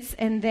kids,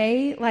 and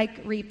they,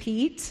 like,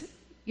 repeat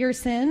your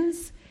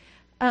sins.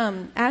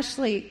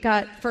 Ashley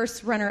got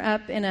first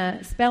runner-up in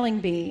a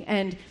spelling bee,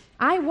 and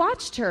I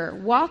watched her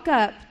walk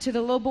up to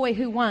the little boy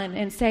who won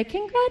and say,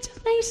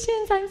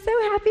 congratulations, I'm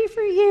so happy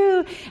for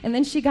you. And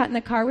then she got in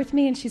the car with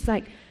me, and she's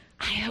like,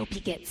 I hope he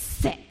gets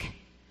sick.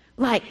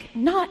 Like,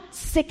 not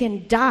sick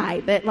and die,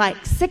 but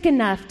like sick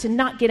enough to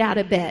not get out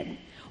of bed.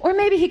 Or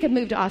maybe he could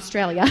move to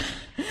Australia.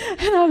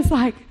 And I was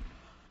like,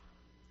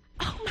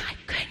 oh my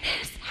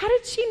goodness, how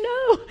did she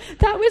know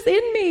that was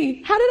in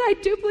me? How did I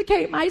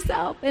duplicate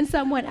myself in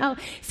someone else?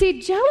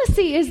 See,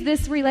 jealousy is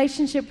this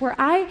relationship where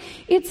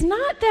it's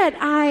not that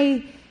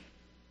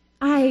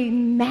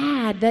I'm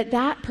mad that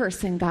that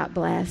person got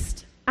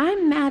blessed.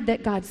 I'm mad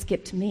that God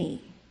skipped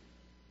me.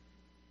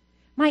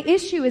 My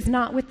issue is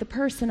not with the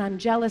person I'm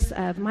jealous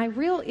of. My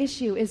real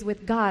issue is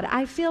with God.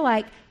 I feel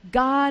like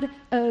God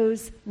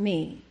owes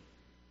me.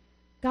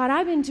 God,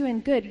 I've been doing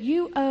good.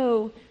 You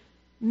owe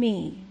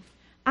me.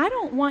 I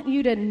don't want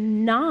you to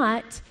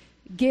not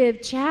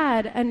give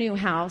Chad a new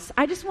house.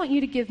 I just want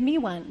you to give me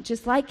one,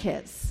 just like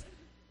his.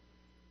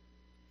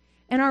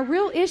 And our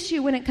real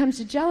issue when it comes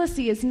to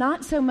jealousy is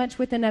not so much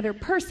with another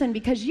person,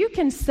 because you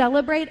can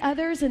celebrate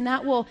others and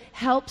that will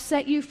help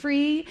set you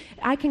free.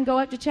 I can go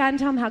up to Chad and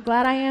tell him how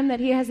glad I am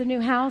that he has a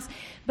new house.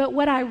 But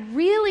what I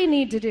really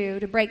need to do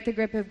to break the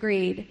grip of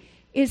greed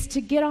is to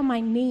get on my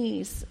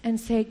knees and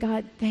say,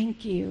 God,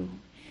 thank you.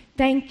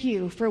 Thank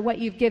you for what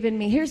you've given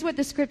me. Here's what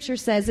the scripture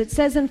says. It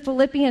says in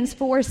Philippians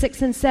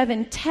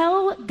 4:6-7,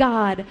 tell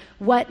God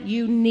what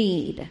you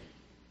need.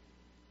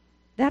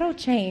 That'll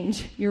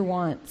change your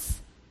wants.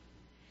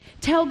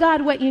 Tell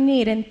God what you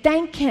need and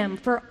thank him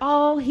for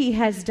all he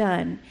has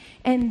done.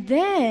 And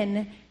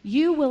then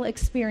you will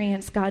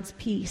experience God's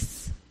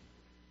peace.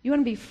 You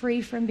want to be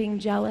free from being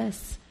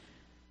jealous,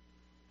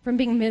 from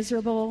being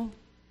miserable?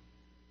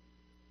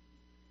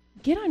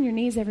 Get on your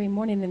knees every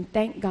morning and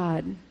thank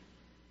God.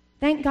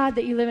 Thank God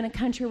that you live in a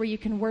country where you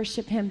can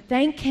worship him.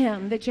 Thank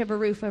him that you have a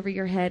roof over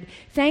your head.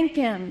 Thank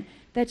him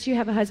that you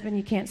have a husband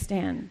you can't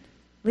stand.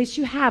 At least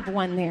you have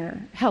one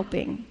there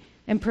helping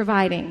and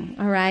providing,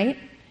 all right?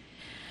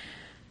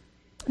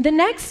 The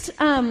next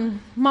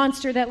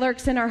monster that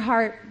lurks in our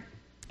heart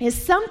is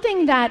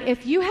something that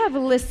if you have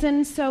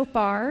listened so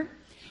far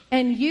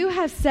and you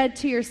have said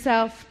to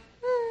yourself,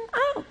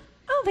 I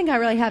don't think I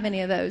really have any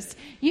of those.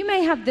 You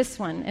may have this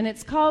one, and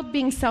it's called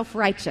being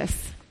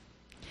self-righteous.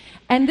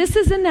 And this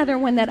is another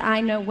one that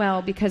I know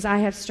well because I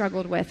have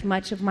struggled with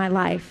much of my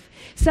life.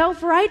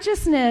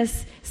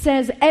 Self-righteousness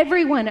says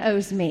everyone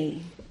owes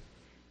me.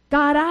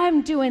 God,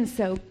 I'm doing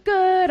so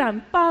good.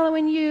 I'm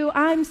following you.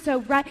 I'm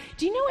so right.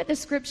 Do you know what the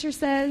scripture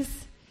says?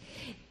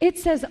 It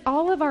says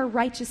all of our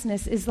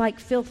righteousness is like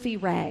filthy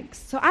rags.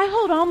 So I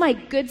hold all my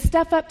good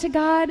stuff up to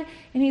God,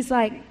 and he's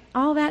like,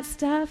 all that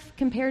stuff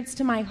compared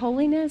to my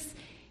holiness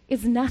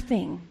is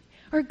nothing.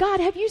 Or, God,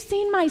 have you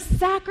seen my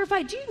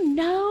sacrifice? Do you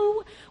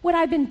know what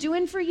I've been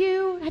doing for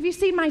you? Have you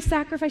seen my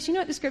sacrifice? You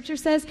know what the scripture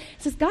says? It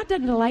says God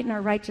doesn't delight in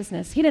our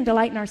righteousness. He didn't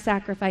delight in our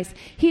sacrifice.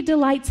 He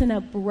delights in a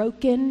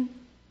broken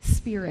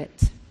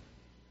spirit.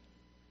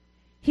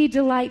 He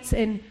delights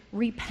in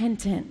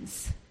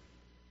repentance.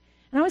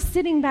 And I was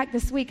sitting back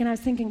this week and I was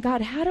thinking,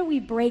 God, how do we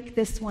break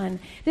this one?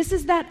 This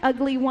is that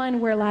ugly one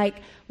where, like,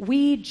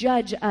 we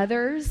judge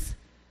others,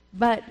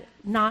 but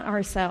not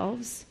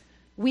ourselves.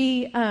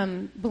 We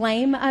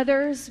blame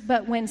others,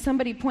 but when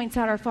somebody points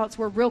out our faults,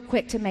 we're real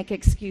quick to make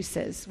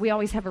excuses. We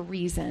always have a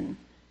reason.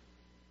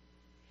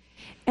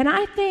 And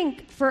I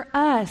think for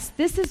us,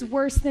 this is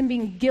worse than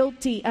being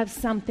guilty of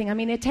something. I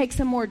mean, it takes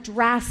a more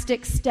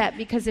drastic step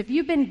because if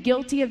you've been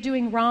guilty of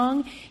doing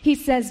wrong, he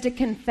says to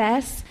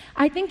confess.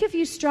 I think if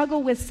you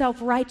struggle with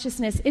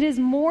self-righteousness, it is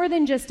more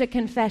than just a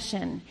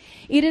confession.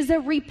 It is a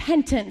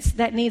repentance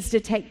that needs to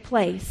take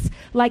place.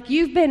 Like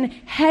you've been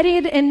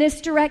headed in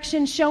this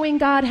direction, showing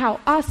God how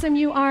awesome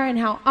you are and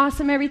how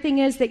awesome everything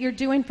is that you're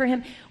doing for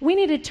him. We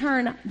need to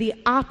turn the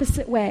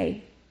opposite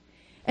way.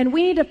 And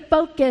we need to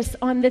focus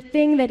on the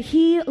thing that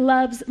he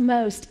loves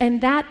most,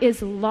 and that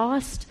is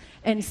lost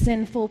and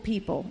sinful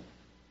people.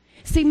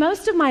 See,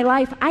 most of my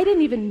life, I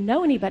didn't even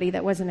know anybody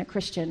that wasn't a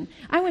Christian.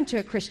 I went to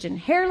a Christian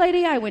hair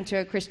lady. I went to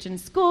a Christian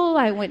school.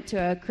 I went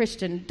to a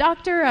Christian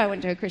doctor. I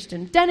went to a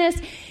Christian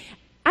dentist.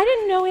 I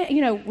didn't know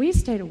it. We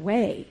stayed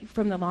away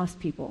from the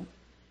lost people.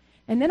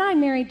 And then I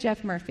married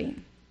Jeff Murphy.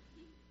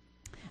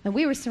 And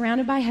we were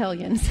surrounded by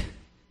hellions.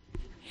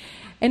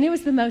 And it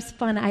was the most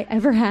fun I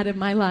ever had in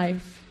my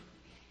life.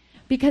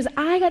 Because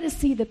I got to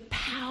see the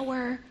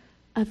power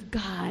of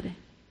God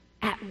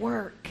at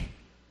work,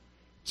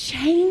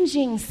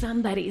 changing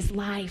somebody's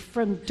life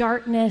from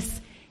darkness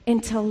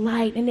into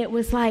light. And it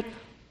was like,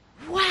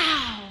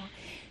 wow,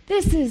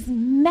 this is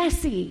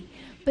messy,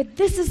 but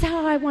this is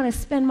how I want to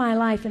spend my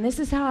life, and this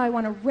is how I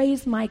want to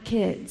raise my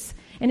kids.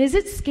 And is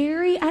it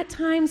scary at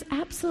times?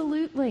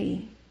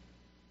 Absolutely.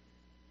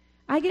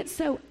 I get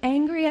so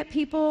angry at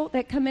people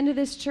that come into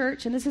this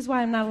church, and this is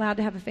why I'm not allowed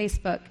to have a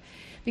Facebook.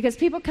 Because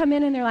people come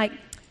in and they're like,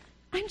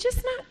 I'm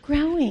just not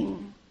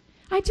growing.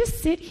 I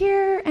just sit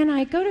here and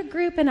I go to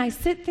group and I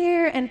sit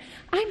there and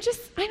I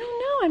don't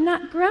know, I'm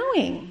not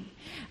growing.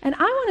 And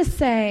I want to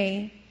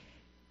say,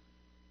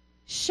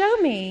 show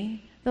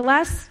me the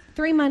last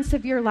 3 months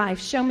of your life,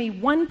 show me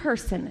one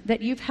person that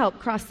you've helped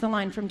cross the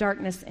line from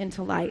darkness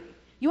into light.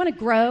 You want to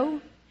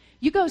grow?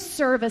 You go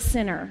serve a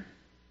sinner.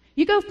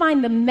 You go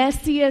find the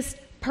messiest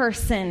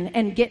person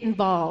and get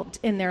involved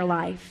in their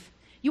life.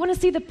 You want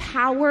to see the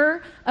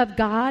power of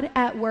God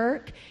at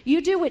work? You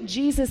do what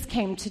Jesus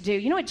came to do.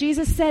 You know what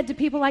Jesus said to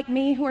people like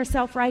me who are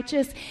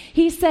self-righteous?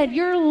 He said,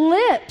 your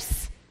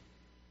lips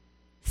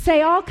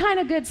say all kind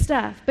of good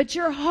stuff, but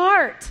your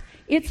heart,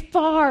 it's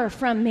far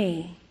from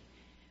me.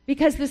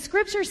 Because the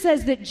scripture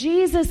says that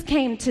Jesus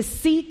came to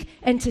seek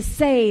and to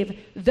save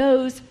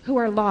those who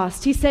are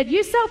lost. He said,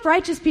 you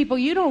self-righteous people,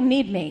 you don't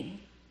need me.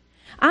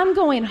 I'm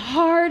going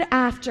hard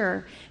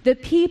after the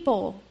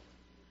people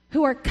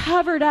who are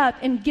covered up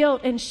in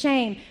guilt and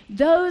shame.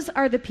 Those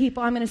are the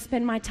people I'm going to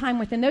spend my time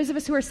with. And those of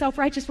us who are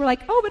self-righteous, we're like,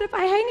 oh, but if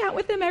I hang out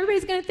with them,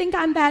 everybody's going to think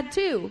I'm bad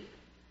too.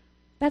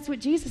 That's what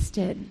Jesus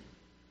did.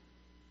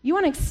 You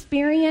want to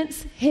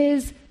experience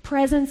his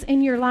presence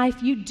in your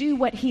life? You do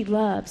what he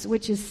loves,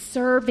 which is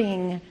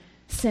serving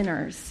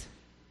sinners.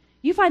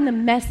 You find the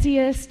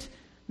messiest,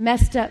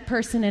 messed up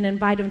person and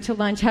invite them to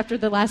lunch. After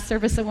the last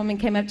service, a woman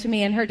came up to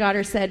me and her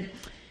daughter said,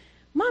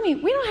 Mommy,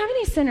 we don't have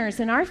any sinners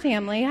in our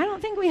family. I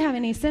don't think we have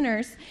any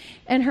sinners.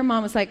 And her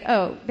mom was like,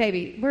 oh,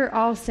 baby, we're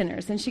all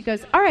sinners. And she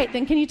goes, all right,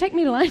 then can you take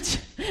me to lunch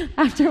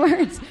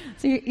afterwards?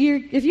 So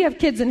if you have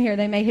kids in here,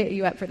 they may hit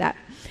you up for that.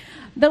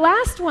 The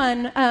last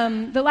one,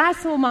 the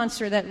last little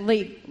monster that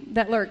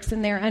lurks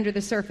in there under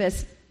the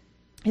surface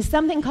is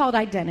something called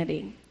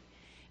identity.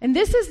 And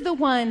this is the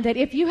one that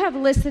if you have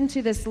listened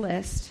to this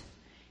list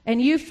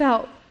and you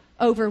felt,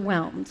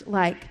 overwhelmed,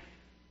 like,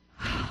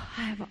 oh,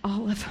 I have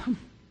all of them,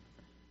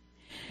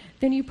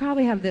 then you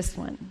probably have this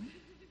one.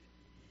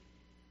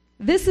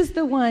 This is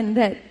the one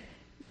that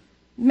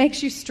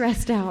makes you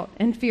stressed out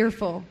and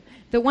fearful.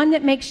 The one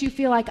that makes you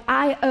feel like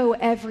I owe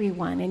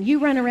everyone, and you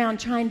run around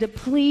trying to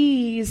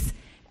please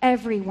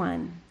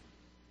everyone.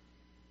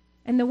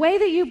 And the way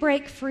that you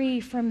break free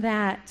from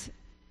that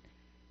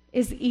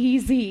is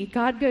easy.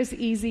 God goes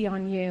easy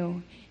on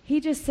you.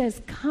 He just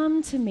says,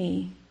 come to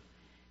me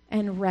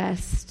and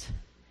rest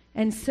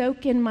and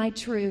soak in my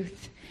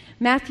truth.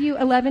 Matthew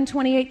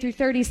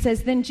 11:28-30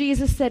 says, then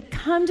Jesus said,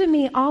 come to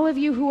me, all of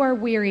you who are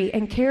weary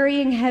and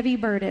carrying heavy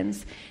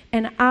burdens,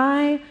 and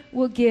I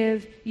will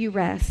give you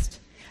rest.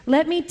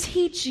 Let me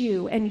teach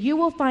you, and you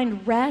will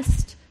find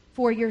rest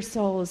for your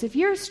souls. If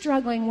you're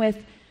struggling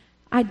with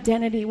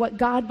identity, what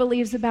God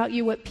believes about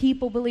you, what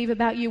people believe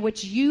about you,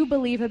 what you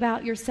believe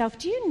about yourself,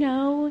 do you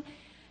know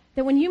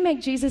that when you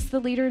make Jesus the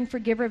leader and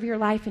forgiver of your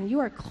life and you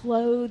are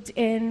clothed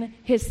in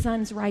his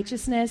son's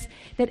righteousness,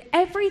 that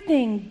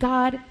everything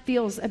God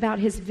feels about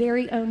his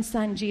very own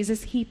son,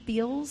 Jesus, he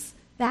feels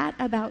that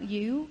about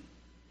you?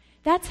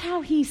 That's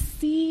how he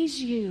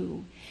sees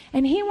you.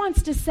 And he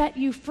wants to set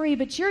you free,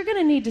 but you're going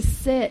to need to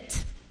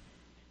sit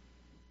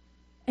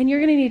and you're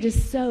going to need to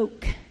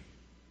soak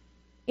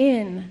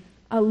in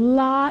a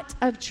lot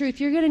of truth.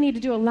 You're going to need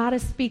to do a lot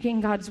of speaking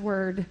God's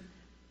word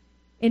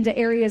into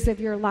areas of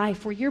your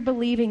life where you're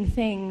believing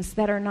things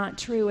that are not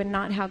true and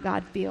not how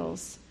God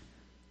feels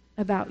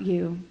about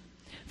you.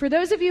 For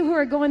those of you who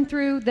are going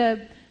through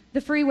the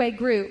Freeway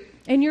group,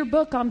 in your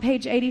book on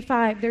page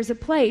 85, there's a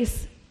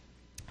place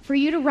for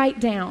you to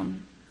write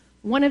down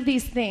one of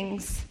these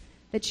things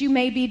that you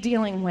may be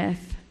dealing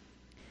with.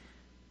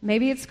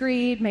 Maybe it's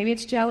greed, maybe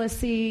it's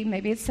jealousy,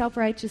 maybe it's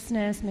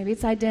self-righteousness, maybe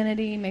it's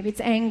identity, maybe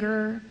it's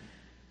anger.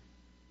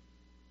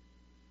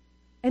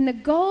 And the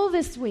goal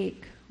this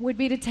week would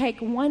be to take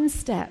one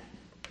step.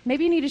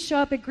 Maybe you need to show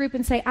up at group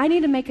and say, I need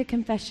to make a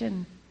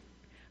confession.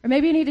 Or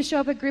maybe you need to show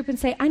up at group and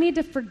say, I need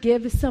to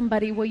forgive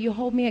somebody. Will you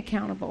hold me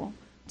accountable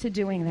to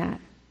doing that?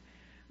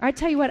 Or I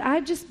tell you what,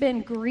 I've just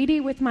been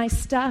greedy with my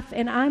stuff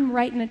and I'm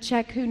writing a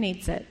check. Who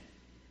needs it?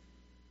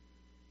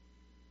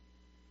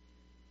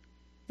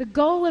 The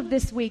goal of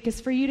this week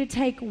is for you to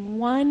take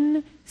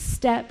one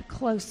step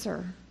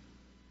closer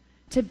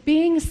to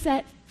being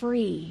set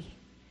free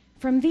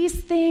from these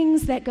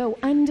things that go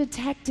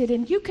undetected,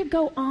 and you could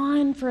go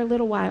on for a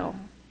little while,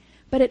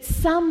 but at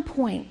some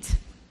point,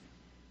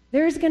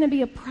 there's going to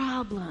be a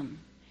problem.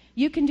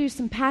 You can do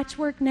some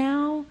patchwork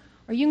now,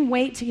 or you can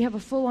wait till you have a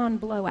full-on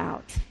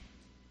blowout.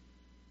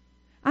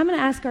 I'm going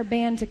to ask our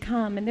band to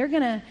come, and they're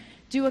going to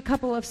do a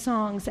couple of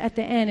songs at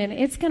the end, and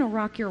it's going to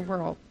rock your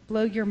world,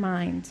 blow your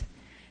mind.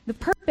 The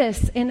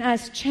purpose in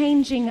us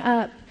changing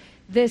up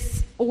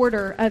this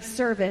order of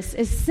service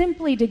is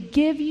simply to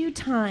give you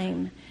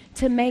time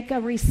to make a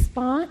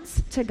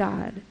response to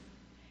God.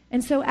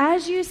 And so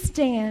as you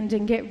stand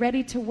and get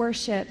ready to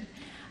worship,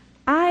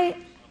 I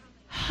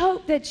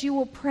hope that you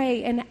will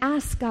pray and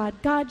ask God,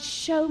 God,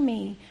 show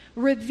me,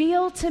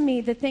 reveal to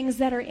me the things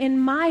that are in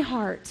my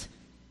heart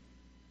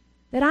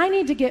that I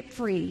need to get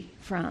free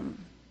from.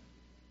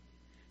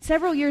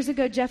 Several years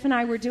ago, Jeff and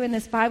I were doing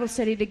this Bible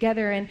study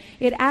together, and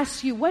it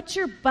asks you, what's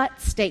your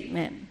but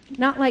statement?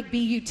 Not like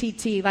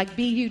B-U-T-T, like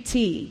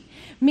B-U-T.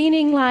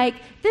 Meaning like,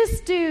 this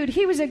dude,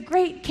 he was a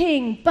great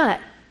king, but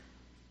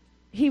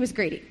he was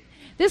greedy.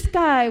 This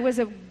guy was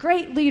a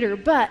great leader,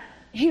 but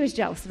he was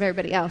jealous of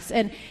everybody else.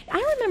 And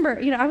I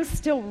remember, I was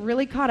still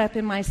really caught up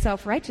in my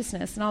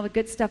self-righteousness and all the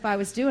good stuff I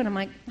was doing. I'm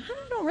like,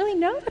 I don't really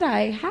know that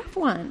I have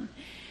one.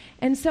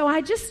 And so I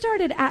just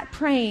started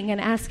praying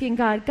and asking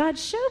God, God,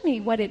 show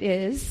me what it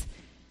is.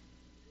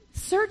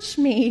 Search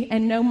me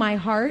and know my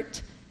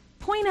heart.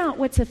 Point out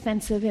what's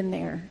offensive in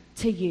there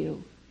to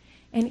you.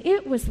 And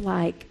it was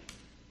like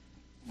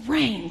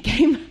rain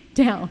came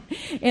down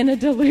in a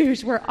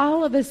deluge where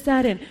all of a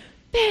sudden,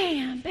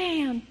 bam,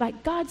 bam,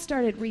 like God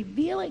started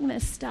revealing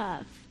this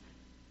stuff.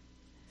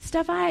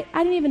 Stuff I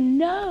didn't even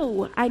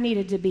know I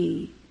needed to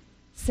be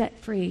set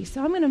free.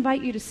 So I'm going to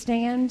invite you to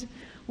stand.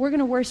 We're going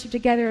to worship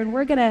together, and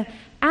we're going to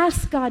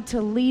ask God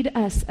to lead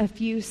us a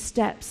few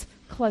steps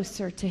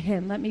closer to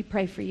him. Let me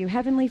pray for you.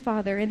 Heavenly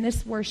Father, in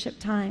this worship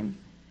time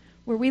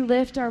where we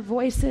lift our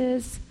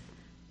voices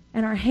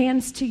and our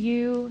hands to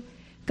you,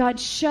 God,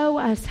 show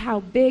us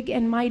how big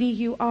and mighty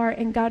you are,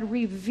 and God,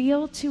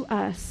 reveal to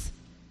us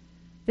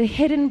the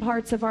hidden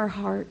parts of our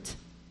heart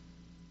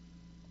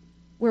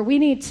where we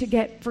need to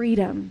get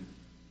freedom.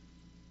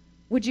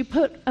 Would you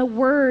put a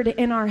word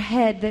in our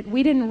head that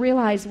we didn't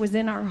realize was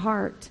in our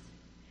heart?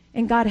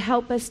 And God,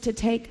 help us to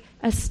take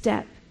a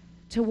step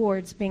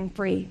towards being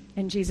free.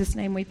 In Jesus'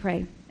 name we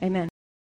pray. Amen.